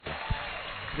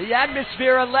The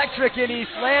atmosphere electric in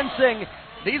East Lansing.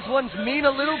 These ones mean a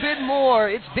little bit more.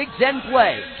 It's Big Ten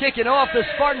play. Kicking off the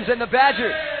Spartans and the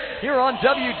Badgers here on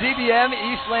WDBM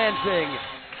East Lansing.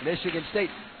 Michigan State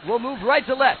will move right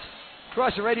to left.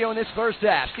 Across the radio in this first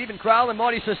half. Stephen Crowell and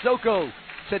Marty Sissoko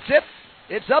to tip.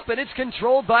 It's up and it's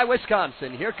controlled by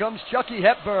Wisconsin. Here comes Chucky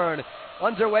Hepburn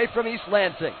underway from East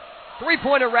Lansing.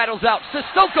 Three-pointer rattles out.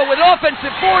 Sissoko with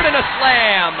offensive board and a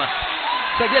slam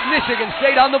to get Michigan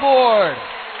State on the board.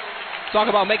 Talk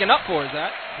about making up for it,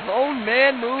 Zach. Lone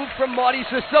man move from Marty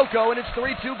Sissoko, and it's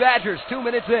 3-2 Badgers, 2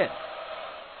 minutes in.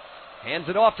 Hands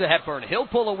it off to Hepburn. He'll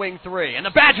pull a wing three, and the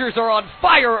Badgers are on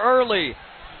fire early.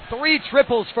 3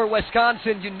 triples for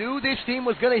Wisconsin. You knew this team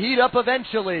was going to heat up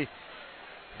eventually.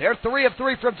 They're 3 of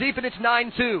 3 from deep, and it's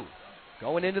 9-2.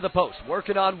 Going into the post,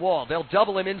 working on Wall. They'll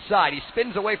double him inside. He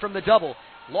spins away from the double.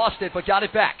 Lost it, but got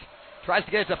it back. Tries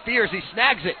to get it to Fears. He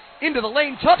snags it. Into the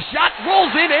lane. Tough shot.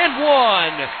 Rolls in and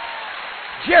one.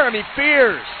 Jeremy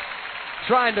Fears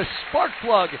trying to spark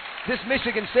plug this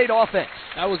Michigan State offense.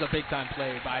 That was a big-time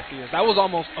play by Fears. That was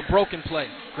almost a broken play.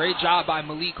 Great job by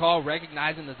Malik Hall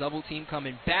recognizing the double team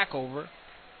coming back over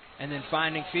and then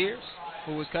finding Fears,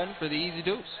 who was cutting for the easy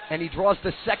deuce. And he draws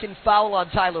the second foul on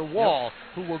Tyler Wall,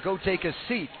 who will go take a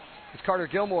seat. As Carter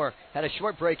Gilmore had a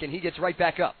short break, and he gets right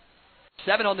back up.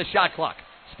 7 on the shot clock.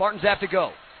 Spartans have to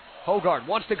go. Hogarth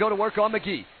wants to go to work on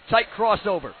McGee. Tight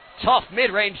crossover. Tough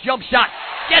mid-range jump shot.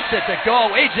 Gets it to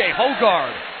go. A.J.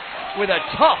 Hogarth with a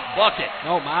tough bucket.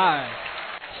 Oh, my.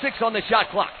 6 on the shot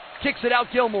clock. Kicks it out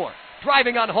Gilmore.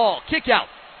 Driving on Hall. Kick out.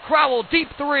 Crowell, deep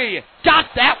 3. Got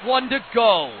that one to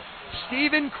go.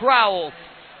 Stephen Crowell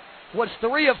was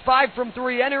 3 of 5 from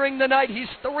 3 entering the night. He's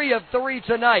 3 of 3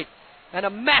 tonight. And a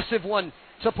massive one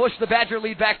to push the Badger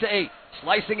lead back to 8.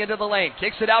 Slicing into the lane.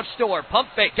 Kicks it out Storr. Pump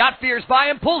fake. Got Fears by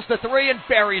him. Pulls the 3 and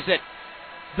buries it.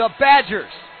 The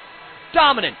Badgers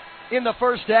dominant in the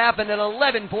first half and an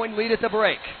 11-point lead at the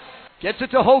break. Gets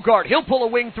it to Hogarth. He'll pull a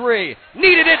wing 3.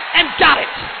 Needed it and got it.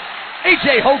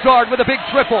 A.J. Hogarth with a big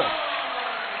triple.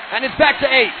 And it's back to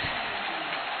 8.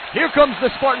 Here comes the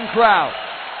Spartan crowd.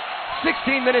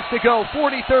 16 minutes to go.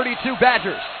 40-32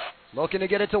 Badgers. Looking to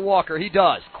get it to Walker. He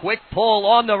does. Quick pull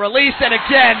on the release. And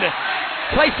again,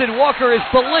 Tyson Walker is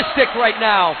ballistic right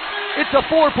now. It's a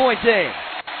 4-point game.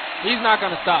 He's not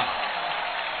going to stop.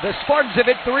 The Spartans have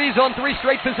hit 3s on 3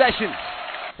 straight possessions.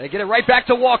 They get it right back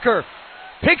to Walker.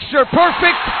 Picture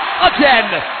perfect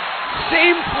again.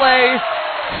 Same play,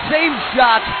 same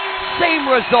shot, same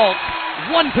result.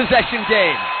 1 possession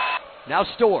game. Now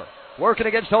Storr working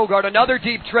against Hogarth. Another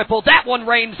deep triple. That one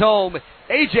rains home.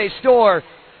 A.J. Storr,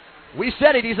 we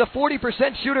said it. He's a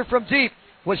 40% shooter from deep.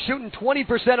 Was shooting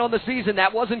 20% on the season.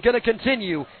 That wasn't going to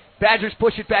continue. Badgers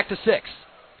push it back to 6.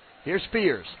 Here's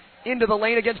Fears. Into the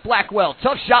lane against Blackwell.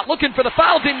 Tough shot, looking for the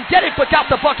foul, didn't get it, but got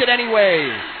the bucket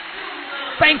anyway.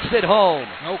 Banks it home.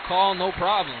 No call, no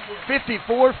problem.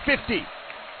 54-50.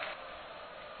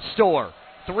 Storr,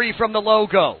 3 from the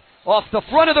logo. Off the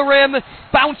front of the rim,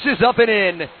 bounces up and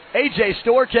in. A.J.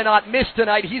 Storr cannot miss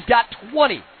tonight. He's got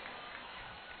 20.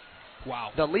 Wow.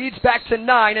 The lead's back to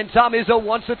 9, and Tom Izzo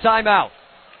wants a timeout.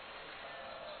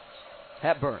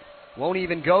 Hepburn won't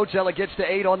even go till it gets to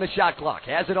 8 on the shot clock.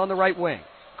 Has it on the right wing.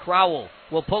 Crowell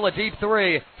will pull a deep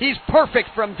 3. He's perfect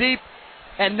from deep,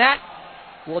 and that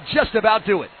will just about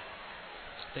do it.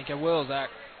 I think it will, Zach.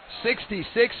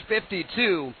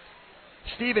 66-52.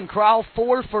 Stephen Crowell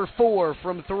 4 for 4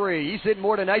 from 3. He's hit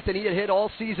more tonight than he had hit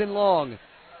all season long.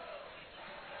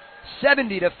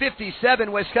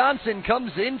 70-57. Wisconsin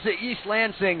comes into East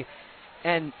Lansing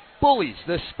and bullies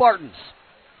the Spartans.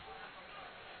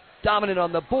 Dominant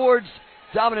on the boards,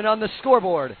 dominant on the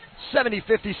scoreboard.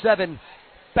 70-57.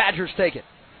 Badgers take it.